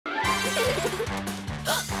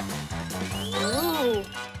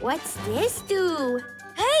What's this do?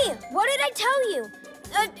 Hey, what did I tell you?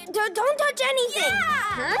 Don't touch anything. Yeah!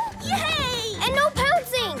 Huh? Yay! And no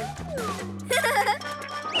pouncing.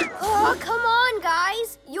 Oh, come on,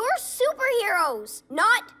 guys. You're superheroes,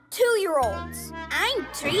 not 2-year-olds. I'm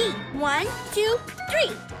 3. 1, 2,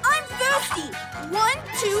 3. I'm thirsty. 1,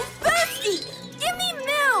 2, thirsty. Give me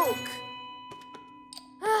milk.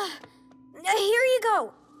 Here you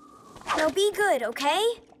go. Now be good, okay?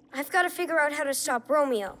 I've got to figure out how to stop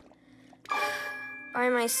Romeo. By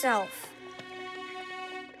myself.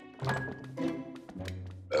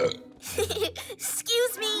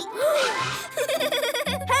 Excuse me.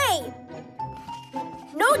 Hey!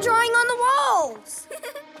 No drawing on the walls!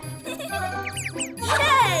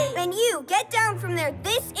 Yay! And you, get down from there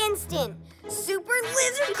this instant. Super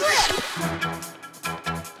lizard grip!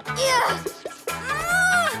 Yeah.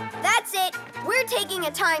 That's it. We're taking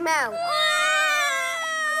a timeout.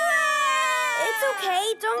 It's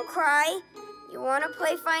okay, don't cry. You want to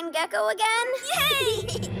play Find Gekko again?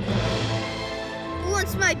 Yay!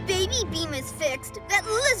 Once my baby beam is fixed, that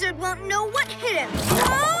lizard won't know what hit him.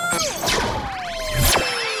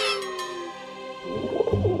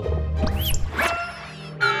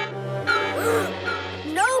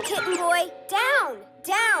 No, Kitten Boy. Down,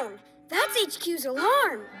 down. That's HQ's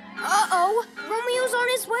alarm. Uh-oh, Romeo's on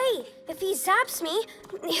his way. If he zaps me,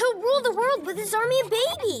 he'll rule the world with his army of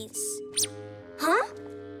babies. Huh?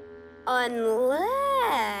 Unless...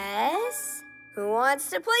 Who wants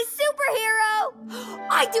to play superhero?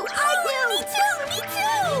 I do! Me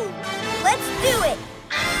too! Let's do it!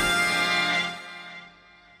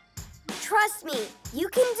 Trust me, you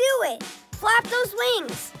can do it. Flap those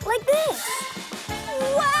wings, like this.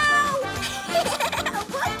 Wow!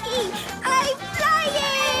 Lucky! I'm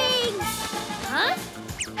flying! Huh?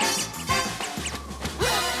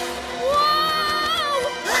 Whoa!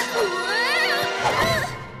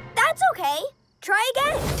 That's okay. Try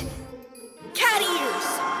again. Cat ears!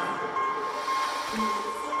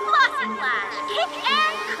 Flossy Flash, kick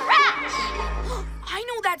and crash! I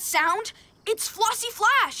know that sound. It's Flossy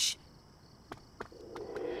Flash.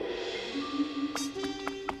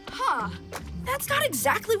 Huh. That's not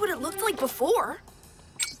exactly what it looked like before.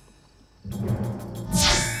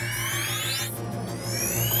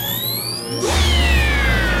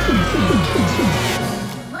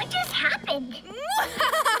 What just happened?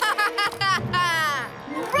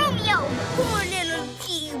 Romeo! Poor little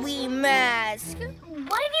kiwi mask.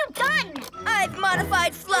 What have you done? I've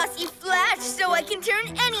modified Flossy Flash so I can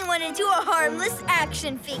turn anyone into a harmless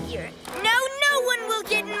action figure. Now no one will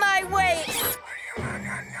get in my way.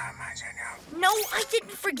 No, I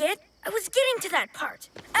didn't forget. I was getting to that part.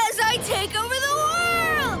 As I take over the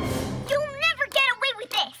world! You'll never get away with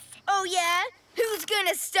this! Oh, yeah? Who's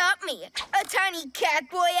gonna stop me? A tiny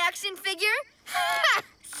Catboy action figure? Ha!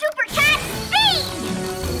 Super Cat Speed!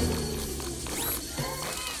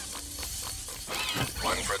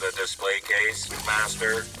 One for the display case,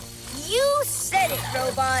 Master. You said it,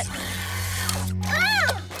 robot.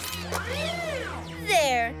 Ah!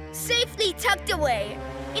 There, safely tucked away.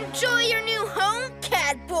 Enjoy your new home,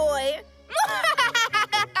 Catboy.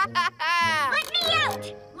 Let me out!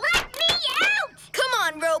 Let me out! Come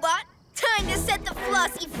on, robot. Time to set the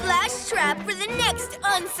Flossy Flash trap for the next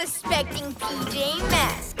unsuspecting PJ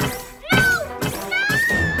Mask. No!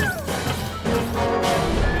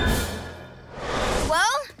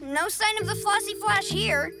 Well, no sign of the Flossy Flash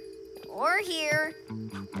here. Or here.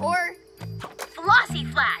 Or... Flossy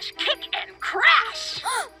Flash, kick and crash!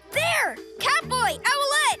 There! Catboy!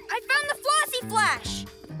 Owlette! I found the Flossy Flash!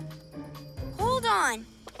 Hold on.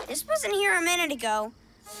 This wasn't here a minute ago.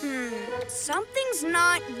 Something's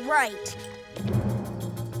not right.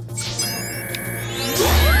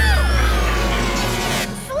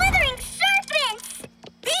 Slithering serpents!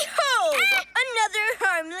 Behold! Another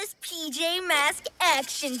harmless PJ Mask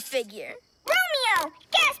action figure. Romeo!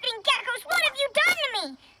 Gasping Geckos, what have you done to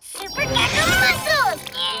me? Super Gekko muscles!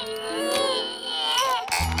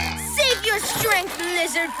 Save your strength,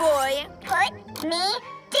 lizard boy. Put me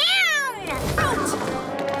down! Out!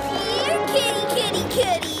 Here, kitty, kitty,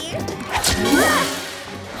 kitty.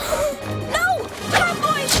 No!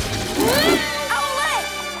 Catboy! Owlette!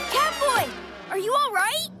 Catboy! Are you all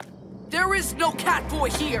right? There is no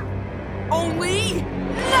Catboy here. Only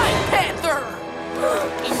Night Panther!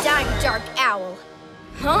 And I'm Dark Owl.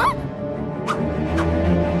 Huh?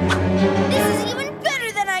 This is even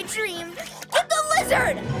better than I dreamed. Get the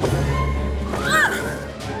lizard!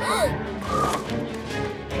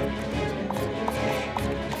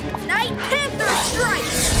 Night Panther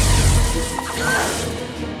strike!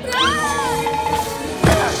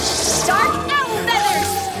 Dark Owl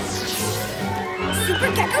feathers! Super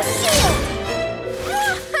Gekko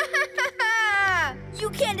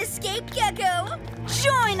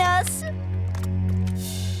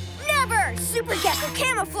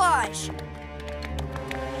camouflage.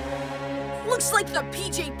 Looks like the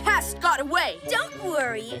PJ Pest got away. Don't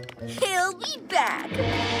worry, he'll be back.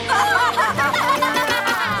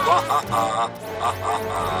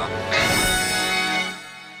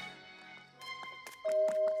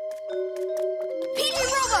 PJ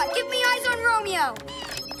Robot, give me eyes on Romeo.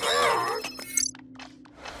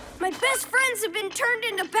 My best friends have been turned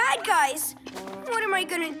into bad guys. What am I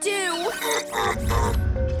gonna do?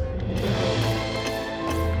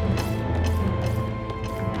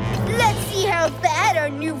 Let's see how bad our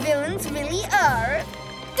new villains really are.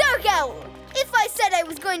 Dark Owl, if I said I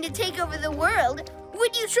was going to take over the world,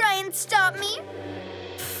 would you try and stop me?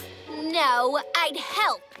 No, I'd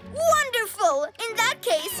help. Wonderful! In that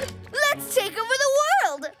case, let's take over the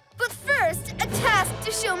world! But first, a task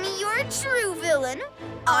to show me you're a true villain.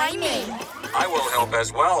 I'm in. I will help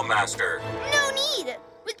as well, Master. No need!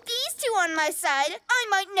 With these two on my side, I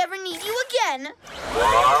might never need you again.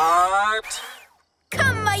 What?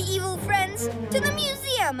 Come, my evil friends, to the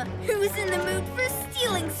museum. Who's in the mood for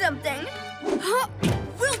stealing something? Huh?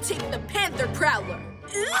 We'll take the Panther Prowler.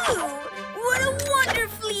 Ooh, what a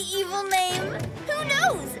wonderfully evil name. Who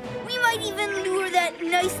knows? We might even lure that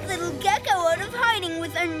nice little gecko out of hiding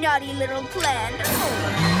with our naughty little plan.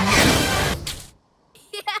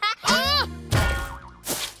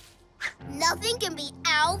 Nothing can beat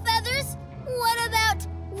owl feathers? What about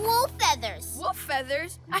wolf feathers? Wolf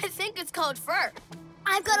feathers? I think it's called fur.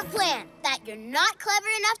 I've got a plan that you're not clever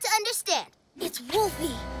enough to understand. It's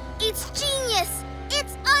Wolfie. It's genius.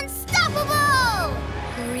 It's unstoppable!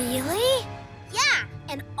 Really? Yeah,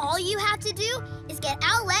 and all you have to do is get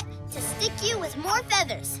Owlette to stick you with more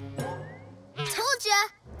feathers. Told ya,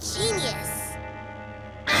 genius.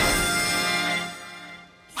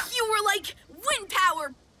 You were like, wind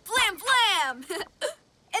power, blam blam.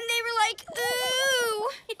 And they were like, ooh.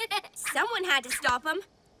 Someone had to stop them.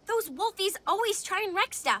 Those wolfies always try and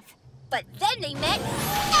wreck stuff. But then they met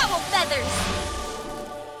owl feathers.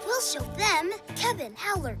 We'll show them. Kevin,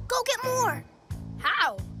 Howler, go get more.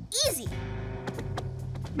 How? Easy.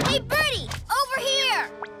 Hey, Birdie, over here.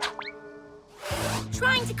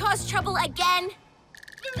 Trying to cause trouble again?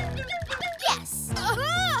 Yes.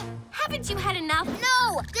 Haven't you had enough?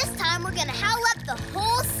 No, this time we're gonna howl up the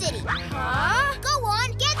whole city. Huh? Go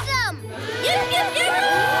on, get them.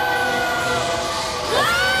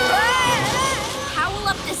 Howl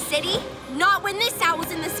up the city? Not when this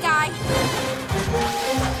owl's in the sky.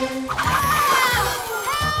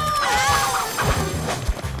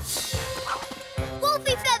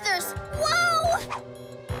 Wolfie feathers! Whoa!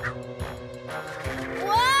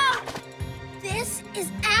 Wow! This is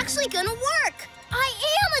actually gonna work! I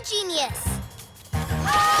am a genius!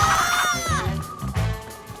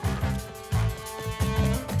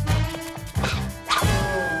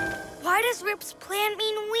 Why does Rip's plan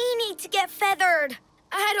mean we need to get feathered?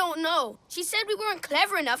 I don't know. She said we weren't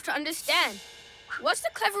clever enough to understand. What's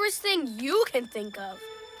the cleverest thing you can think of?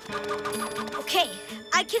 Okay,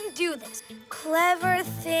 I can do this. Clever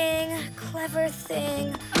thing, clever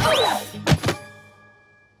thing. Oh!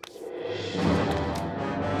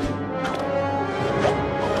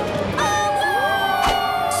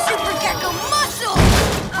 Super Gecko muscle!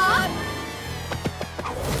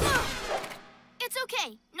 It's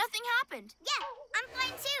okay. Nothing happened. Yeah, I'm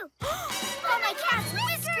fine too. Oh, my cat's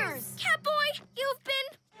whiskers! Catboy, you've been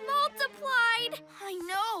multiplied. I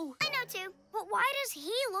know. I know too. But why does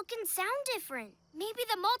he look and sound different? Maybe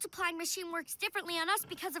the multiplying machine works differently on us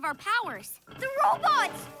because of our powers. The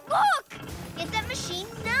robots! Look! Is that machine?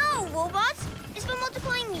 No, robots. It's for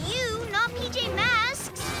multiplying you, not PJ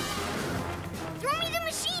Masks. Throw me the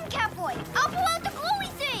machine, Catboy. I'll pull out the glowy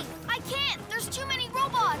thing. I can't. There's too many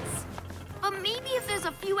robots. But maybe if there's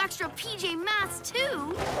a few extra PJ Masks,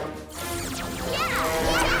 too.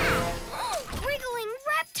 Yeah! Wriggling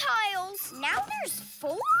reptiles. Now there's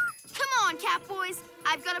 4? Come on, Catboys.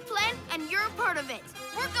 I've got a plan, and you're a part of it.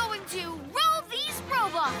 We're going to roll these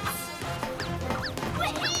robots.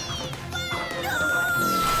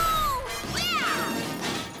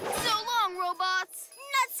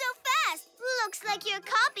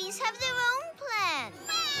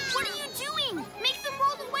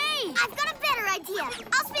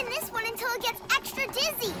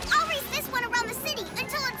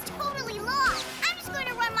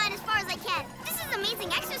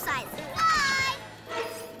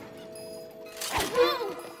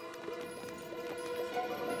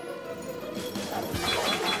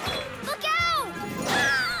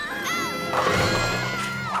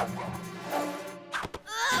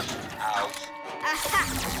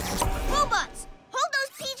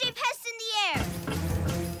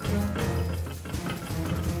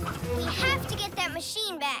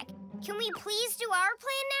 Can we please do our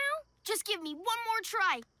plan now? Just give me one more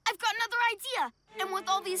try. I've got another idea. And with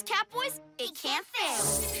all these Catboys, it can't fail.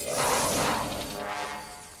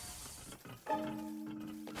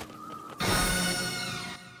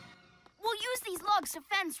 We'll use these logs to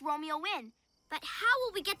fence Romeo in. But how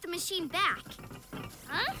will we get the machine back?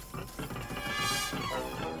 Huh?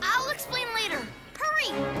 I'll explain later.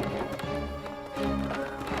 Hurry!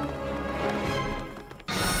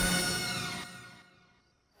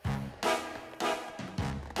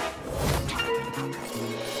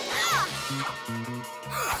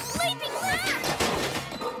 Leaping rat!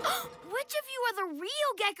 Which of you are the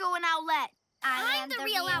real Gekko and Owlette? I'm the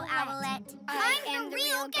real Owlette. I'm the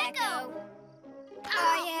real Gekko.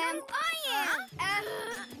 I am.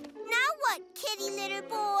 Now what, kitty litter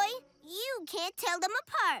boy? You can't tell them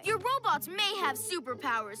apart. Your robots may have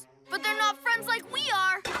superpowers, but they're not friends like we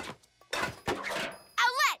are.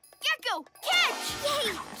 Owlette! Gekko! Catch!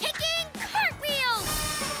 Yay! Kicking cartwheels!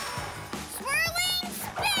 Swirling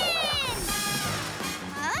spin!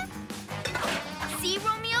 Huh? See,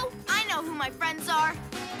 Romeo? I know who my friends are.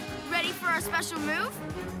 Ready for our special move?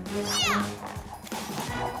 Yeah!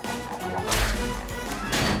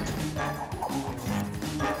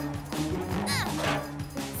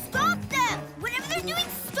 Stop them! Whatever they're doing,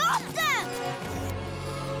 stop them!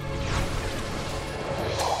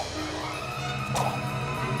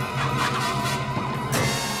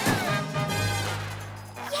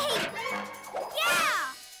 Yay!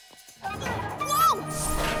 Yeah! Whoa!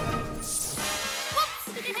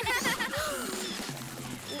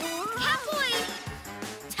 Catboy!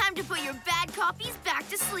 Time to put your bad copies back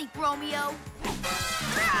to sleep, Romeo.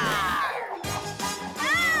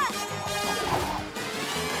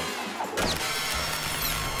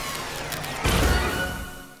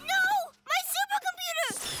 No! My supercomputer!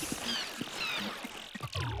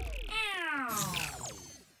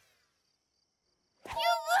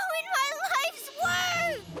 You ruined my life's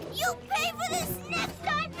work! You'll pay for this next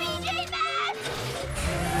time, PJ Masks!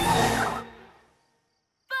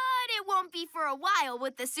 But it won't be for a while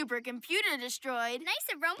with the supercomputer destroyed. Nice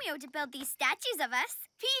of Romeo to build these statues of us.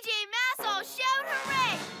 PJ Masks all shout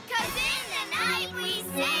hooray! 'Cause in the night we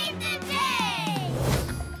save the day!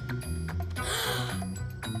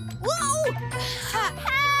 Whoa!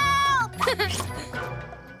 Help!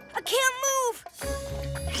 I can't move.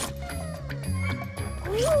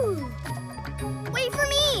 Ooh. Wait for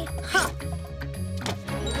me!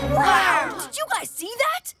 Wow! Did you guys see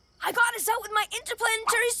that? I got us out with my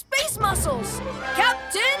interplanetary space muscles!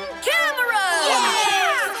 Captain Cameron!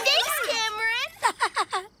 Yeah! Thanks,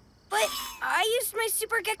 Cameron! But I used my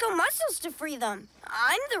Super Gekko muscles to free them.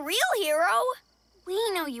 I'm the real hero.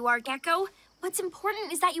 We know you are, Gekko. What's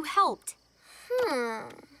important is that you helped.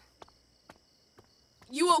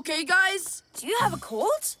 You okay, guys? Do you have a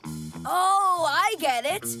cold? Oh, I get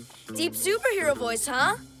it. Deep superhero voice,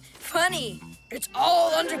 huh? Funny. It's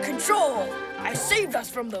all under control. I saved us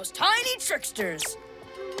from those tiny tricksters.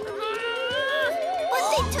 But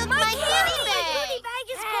they took my candy bag!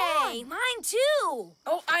 Hey, mine too.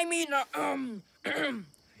 Oh, I mean,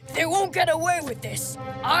 they won't get away with this.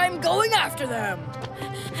 I'm going after them.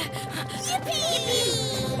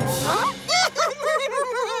 Yippee! Huh?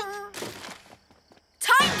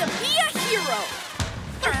 Time to be a hero.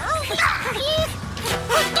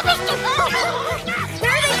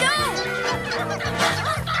 There they go!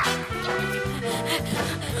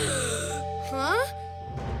 Huh?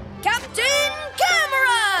 Captain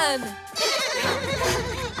Cameron!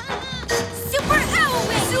 Super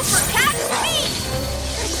Owlette! Super Cat Speed!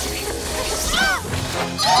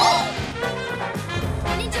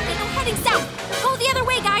 Ninja Gekko heading south! Go the other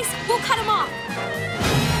way, guys! We'll cut him off!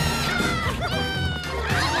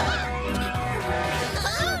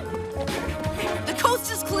 The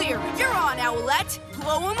coast is clear. You're on, Owlette.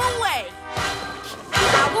 Blow him away.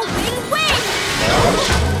 Owl wing wing!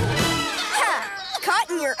 Ha! Caught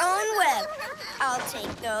in your own web. I'll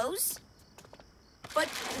take those. But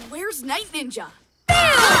where's Night Ninja?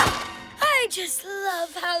 I just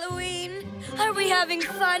love Halloween. Are we having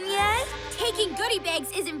fun yet? Taking goodie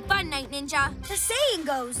bags isn't fun, Night Ninja. The saying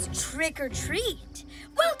goes, trick or treat.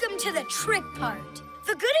 Welcome to the trick part.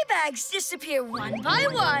 The goodie bags disappear one by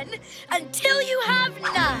one until you have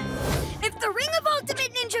none. If the Ring of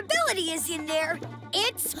Ultimate Ninja Ability is in there,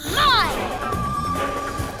 it's mine!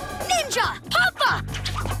 Ninja, Papa!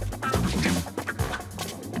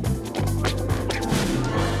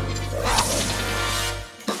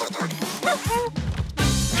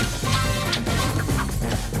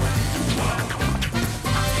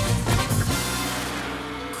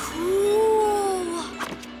 Cool!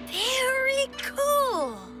 Very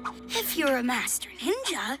cool! If you're a master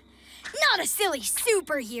ninja, not a silly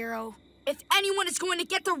superhero. If anyone is going to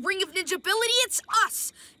get the Ring of Ninjability, it's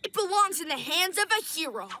us. It belongs in the hands of a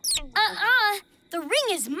hero. The ring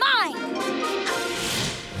is mine.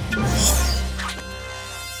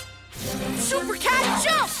 Super Cat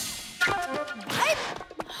jump! What?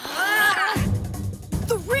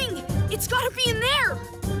 The ring! It's gotta be in there!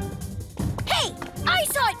 Hey, I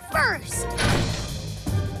saw it first.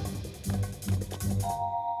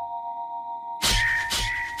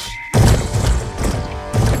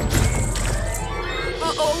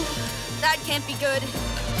 Uh-oh, that can't be good.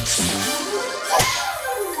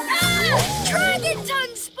 Dragon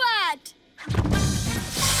tongue splat!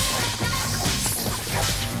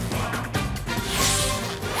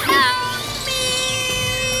 Help me!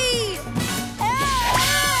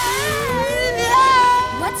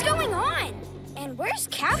 What's going on? And where's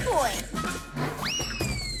Catboy?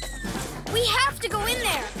 We have to go in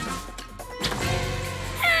there.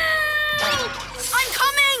 Help! I'm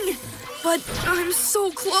coming! But I'm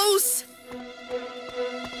so close.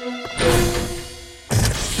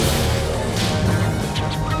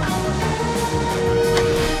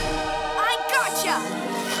 I gotcha!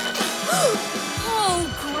 Oh,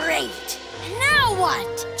 great. Now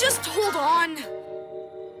what? Just hold on.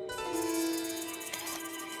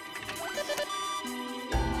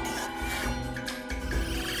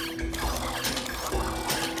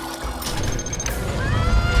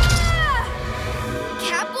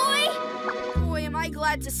 Catboy? Boy, am I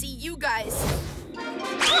glad to see you guys.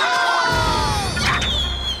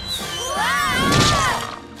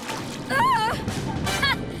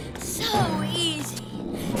 So easy.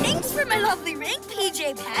 Thanks for my lovely ring,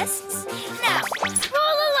 PJ Pests. Now,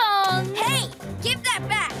 roll along. Hey, give that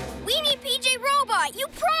back. We need PJ Robot. You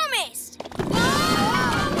promised.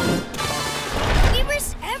 We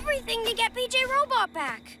risked everything to get PJ Robot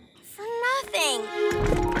back. For nothing.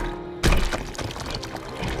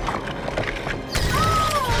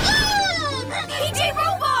 PJ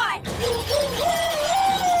Robot!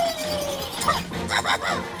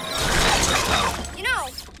 You know,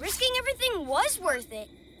 risking everything was worth it.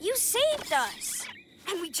 You saved us.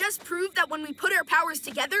 And we just proved that when we put our powers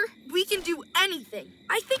together, we can do anything.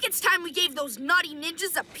 I think it's time we gave those naughty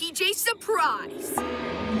ninjas a PJ surprise.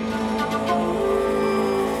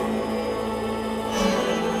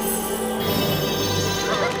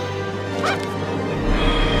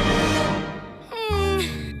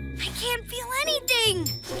 I can't feel anything.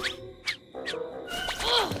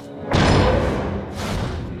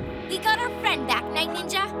 We got our friend back, Night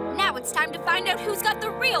Ninja. Now it's time to find out who's got the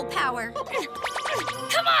real power.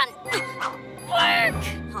 Come on! Work!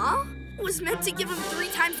 Huh? It was meant to give him 3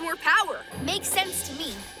 times more power. Makes sense to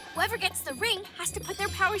me. Whoever gets the ring has to put their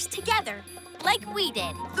powers together, like we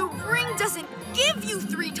did. The ring doesn't give you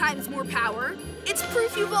 3 times more power. It's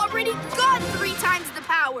proof you've already got 3 times the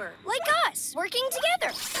power. Like us, working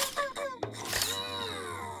together.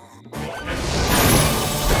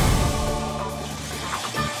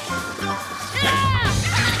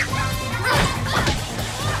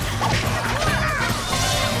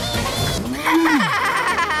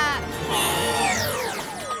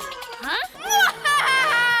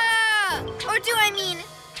 Or do I mean...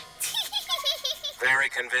 Very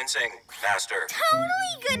convincing, Master.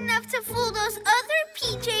 Totally good enough to fool those other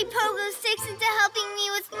PJ Pogo Sticks into helping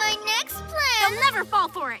me with my next plan. They'll never fall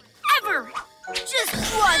for it, ever. Just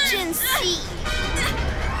watch and see.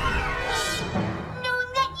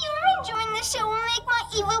 Knowing that you're enjoying the show will make my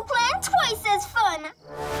evil plan twice as fun.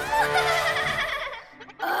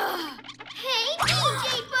 Hey, PJ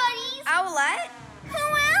buddies. Owlette? Who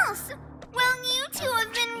else? Well, you two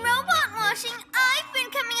have been robot washing. I've been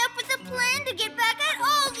coming up with a plan to get back at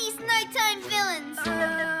all these nighttime villains.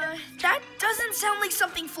 That doesn't sound like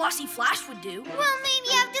something Flossy Flash would do. Well,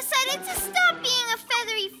 maybe I've decided to stop being a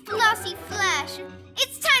feathery, flossy Flash.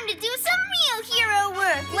 It's time to do some real hero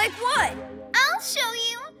work. Like what? I'll show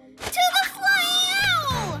you. To the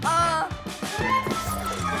Flying Owl!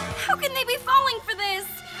 How can they be falling for this?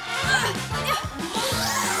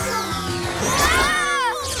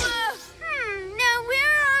 Now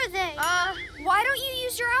where are they? Why don't you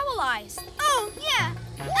use your owl eyes? Oh, yeah.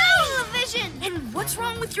 Owl vision! And what's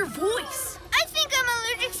wrong with your voice? I think I'm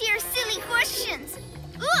allergic to your silly questions.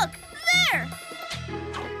 Look, there!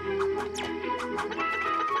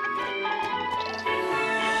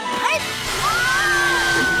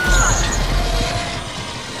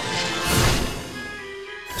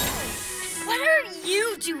 What are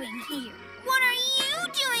you doing here? What are you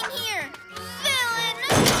doing here, villain?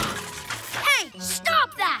 Hey,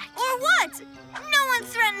 stop that! Or what? No one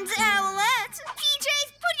threatens Owlette. PJs,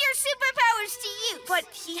 put your superpowers to use. But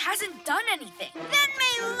he hasn't done anything. That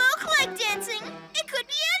may look like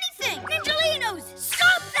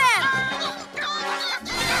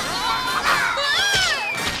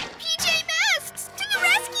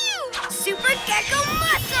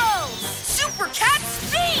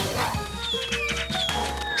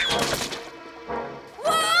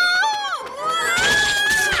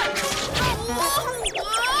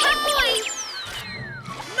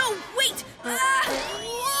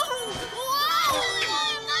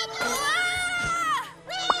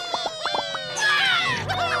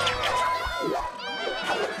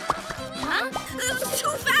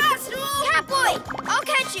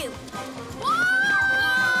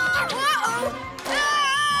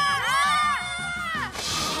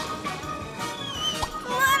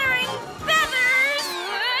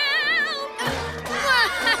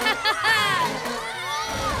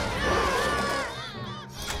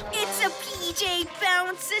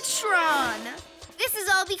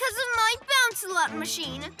that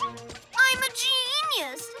machine. I'm a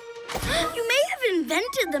genius. You may have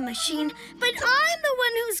invented the machine, but I'm the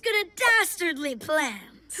one who's good at dastardly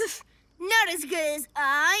plans. Not as good as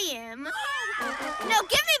I am. Now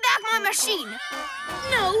give me back my machine.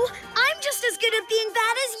 No, I'm just as good at being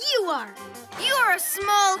bad as you are. You are a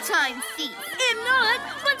small-time thief. If not,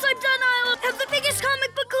 once I'm done, I'll have the biggest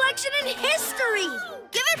comic book collection in history.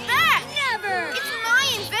 Give it back. Never. It's my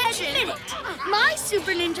invention. Admit it. My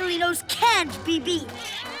Super Ninjalinos can't be beat.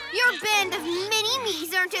 Your band of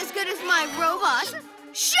mini-me's aren't as good as my robot.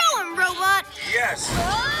 Show 'em, robot. Yes.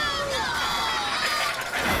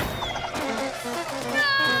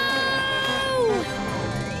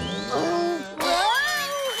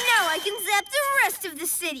 Now I can zap the rest of the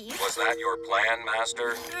city. Was that your plan,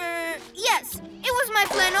 Master? Yes. It was my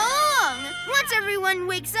plan all along. Once everyone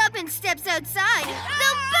wakes up and steps outside,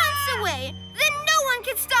 they'll bounce away. Then no one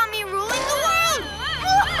can stop me ruling the world.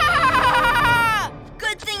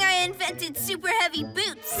 Good thing I invented super heavy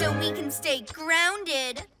boots so we can stay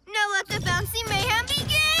grounded. Now let the bouncy mayhem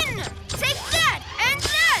begin. Take that and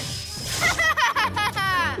that.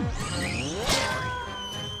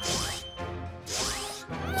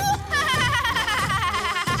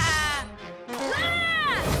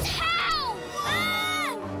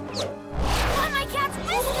 On my cat's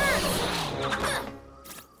whiskers!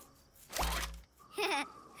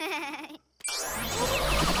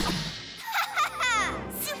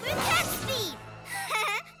 Super cat speed!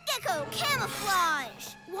 Gekko camouflage!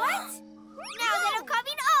 What? Now that I've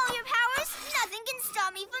copied all your powers, nothing can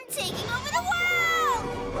stop me from taking over the world!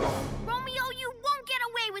 Romeo, you won't get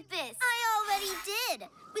away with this! I already did!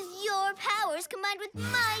 With your powers combined with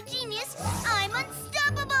my genius, I'm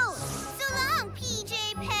unstoppable! So long, PJ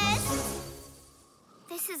Pest!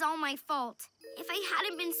 This is all my fault. If I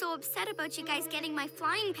hadn't been so upset about you guys getting my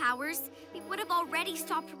flying powers, we would have already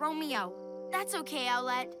stopped Romeo. That's okay,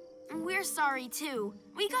 Owlette. We're sorry, too.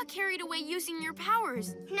 We got carried away using your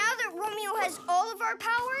powers. Now that Romeo has all of our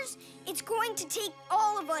powers, it's going to take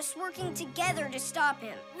all of us working together to stop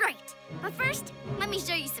him. Right. But first, let me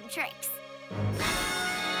show you some tricks.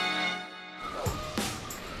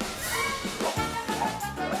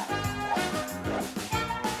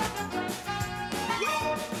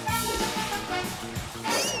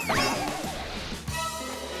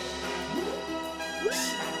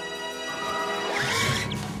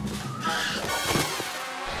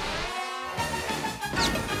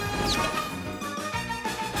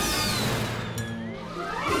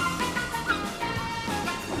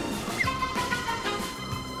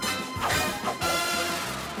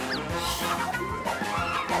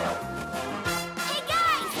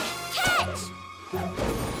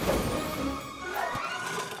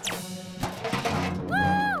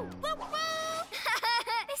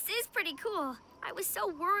 Cool. I was so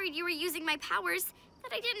worried you were using my powers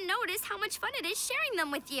that I didn't notice how much fun it is sharing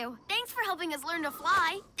them with you. Thanks for helping us learn to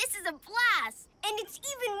fly. This is a blast. And it's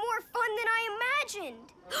even more fun than I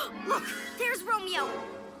imagined. Look, there's Romeo.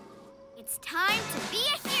 It's time to be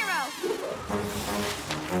a hero.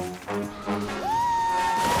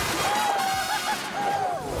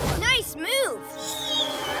 Nice move.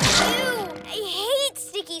 Ew, I hate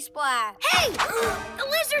Sticky Splash. Hey, the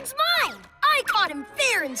lizard's mine. I caught him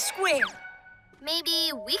fair and square.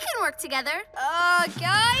 Maybe we can work together.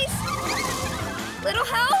 Guys? Little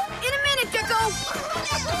help? In a minute, Gekko.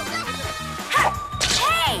 Ha!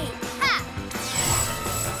 Hey! Ha!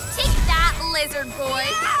 Take that, lizard boy.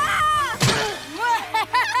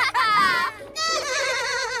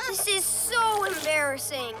 This is so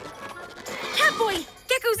embarrassing. Catboy!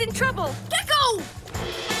 Gekko's in trouble! Gekko!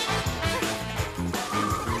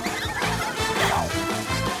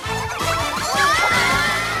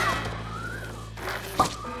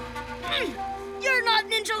 You're not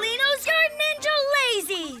Ninjalinos, you're Ninja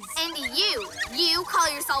Lazies! And you call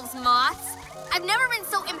yourselves moths? I've never been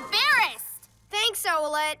so embarrassed! Thanks,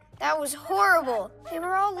 Owlette. That was horrible. They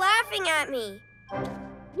were all laughing at me.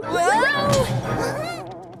 Whoa!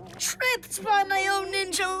 Tripped by my own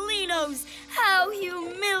Ninjalinos! How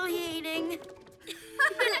humiliating!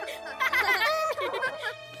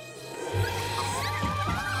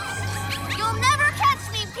 You'll never catch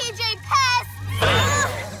me, PJ Pest!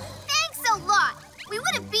 Thanks a lot! We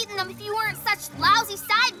would have beaten them if you weren't such lousy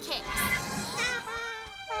sidekicks.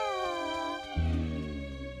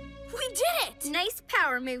 We did it! Nice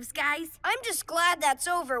power moves, guys. I'm just glad that's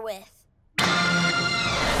over with.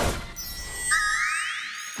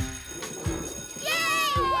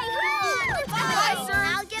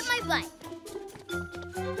 I'll get my bike.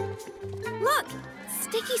 Look,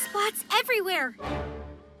 sticky spots everywhere.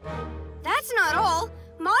 That's not all.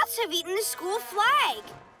 Moths have eaten the school flag.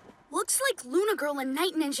 Looks like Luna Girl and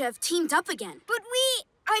Night Ninja have teamed up again. But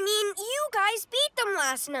you guys beat them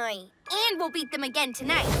last night. And we'll beat them again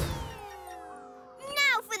tonight.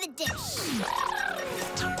 Now for the dish.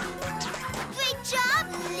 Great job,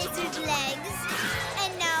 lizard legs.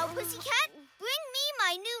 And now, Pussycat, bring me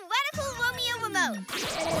my new Radical Romeo remote.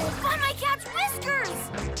 Fun my cat's whiskers!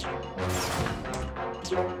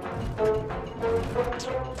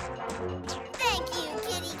 Thank you,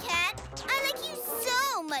 Kitty Cat. I like you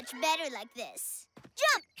so much better like this.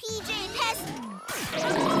 Jump, PJ Pest!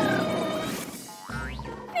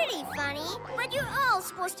 Pretty funny, but you're all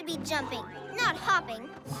supposed to be jumping, not hopping.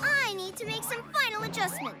 I need to make some final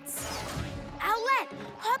adjustments. Owlette,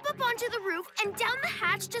 hop up onto the roof and down the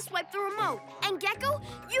hatch to swipe the remote. And Gekko,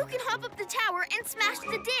 you can hop up the tower and smash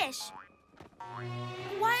the dish.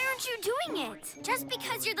 Why aren't you doing it? Just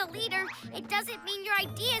because you're the leader, it doesn't mean your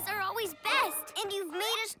ideas are always best. And you've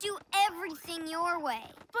made us do everything your way.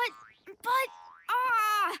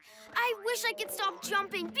 I wish I could stop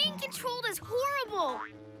jumping. Being controlled is horrible.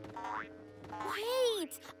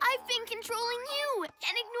 Wait, I've been controlling you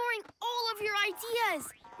and ignoring all of your ideas.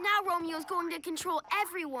 Now Romeo's going to control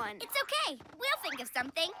everyone. It's okay. We'll think of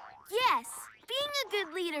something. Yes, being a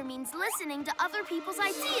good leader means listening to other people's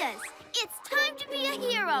ideas. It's time to be a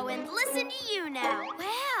hero and listen to you now.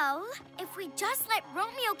 Well, if we just let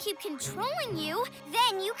Romeo keep controlling you,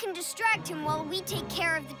 then you can distract him while we take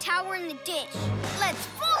care of the tower and the dish. Let's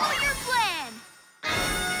follow your plan.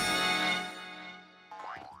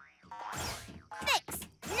 Thanks.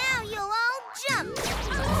 Now you'll all jump.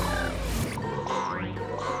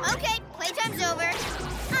 Okay, playtime's over.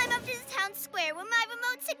 I'm up to the town square where my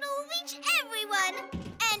remote signal will reach everyone.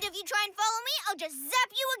 And if you try and follow me, I'll just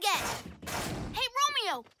zap you again. Hey,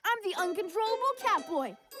 Romeo, I'm the uncontrollable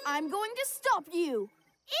Catboy. I'm going to stop you.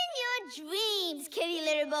 In your dreams, kitty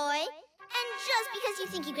litter boy. And just because you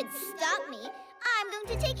think you can stop me, I'm going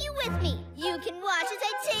to take you with me. You can watch as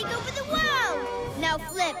I take over the world. Now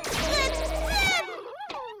flip, flip, flip.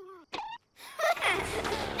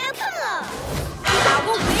 Now come along.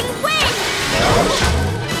 Owl wing wing!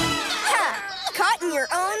 Ha! Caught in your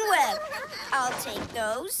own web. I'll take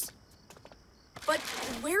those. But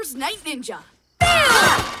where's Night Ninja?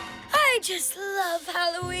 I just love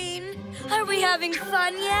Halloween. Are we having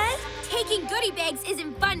fun yet? Taking goodie bags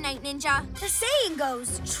isn't fun, Night Ninja. The saying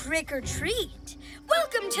goes, trick or treat.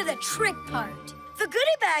 Welcome to the trick part. The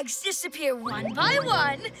goodie bags disappear one by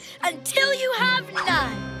one until you have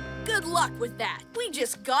none. Good luck with that. We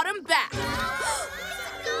just got him back.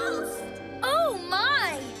 Oh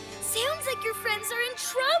my! Sounds like your friends are in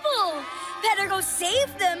trouble. Better go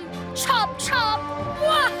save them. Chop, chop.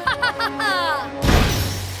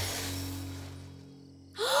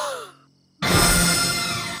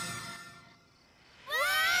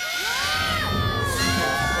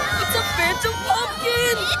 It's a phantom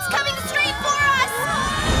pumpkin! It's coming straight for us!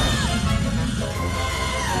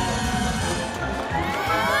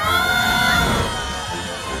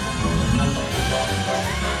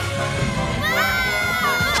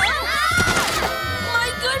 My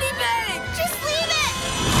goodie bag! Just leave it!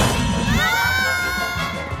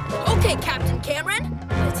 Okay, Captain Cameron,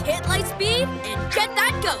 let's hit light speed and get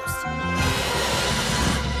that ghost.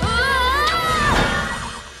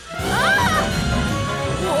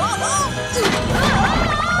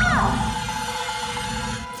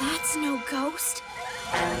 That's no ghost.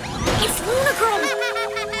 It's Luna Girl!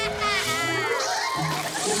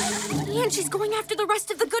 And she's going after the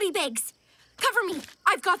rest of the goodie bags. Cover me.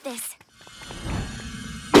 I've got this.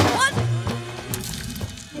 What?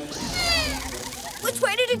 Which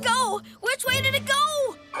way did it go? Which way did it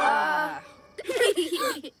go?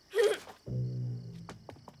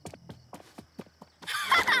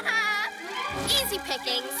 Easy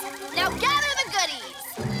pickings. Now gather the goodies.